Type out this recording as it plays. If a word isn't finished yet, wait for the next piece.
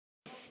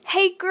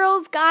Hey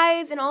girls,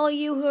 guys, and all of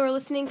you who are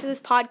listening to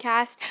this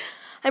podcast.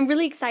 I'm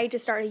really excited to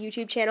start a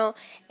YouTube channel,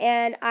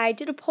 and I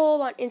did a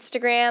poll on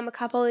Instagram. A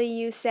couple of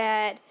you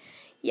said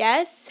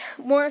yes.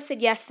 More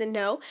said yes than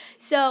no.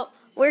 So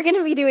we're going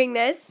to be doing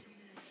this,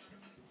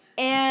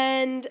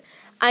 and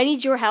I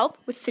need your help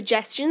with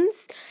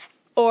suggestions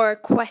or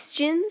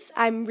questions.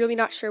 I'm really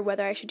not sure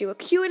whether I should do a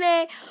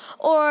Q&A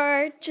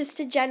or just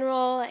a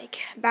general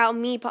about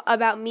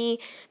me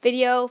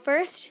video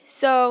first.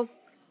 So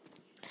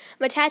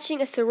I'm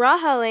attaching a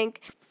Saraha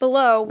link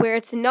below where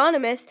it's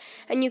anonymous,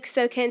 and you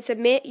can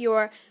submit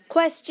your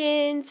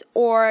questions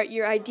or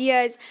your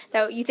ideas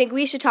that you think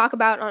we should talk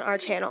about on our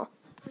channel.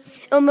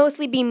 It'll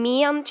mostly be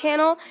me on the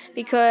channel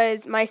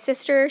because my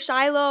sister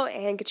Shiloh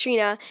and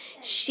Katrina,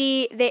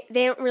 they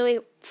don't really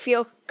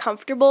feel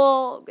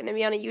comfortable going to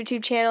be on a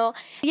YouTube channel.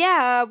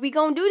 Yeah, we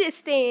gonna do this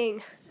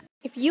thing.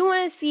 If you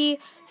want to see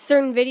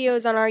certain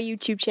videos on our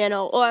YouTube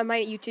channel, or on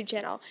my YouTube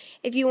channel,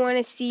 if you want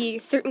to see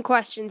certain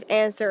questions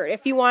answered,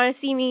 if you want to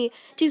see me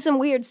do some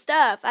weird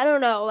stuff, I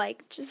don't know,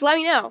 just let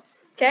me know,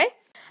 okay?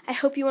 I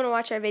hope you want to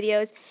watch our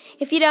videos.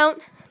 If you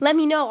don't, let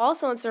me know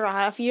also on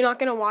Saraha. If you're not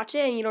going to watch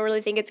it and you don't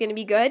really think it's going to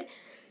be good,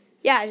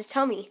 yeah, just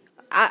tell me.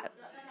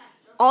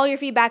 All your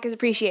feedback is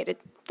appreciated.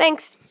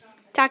 Thanks.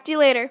 Talk to you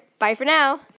later. Bye for now.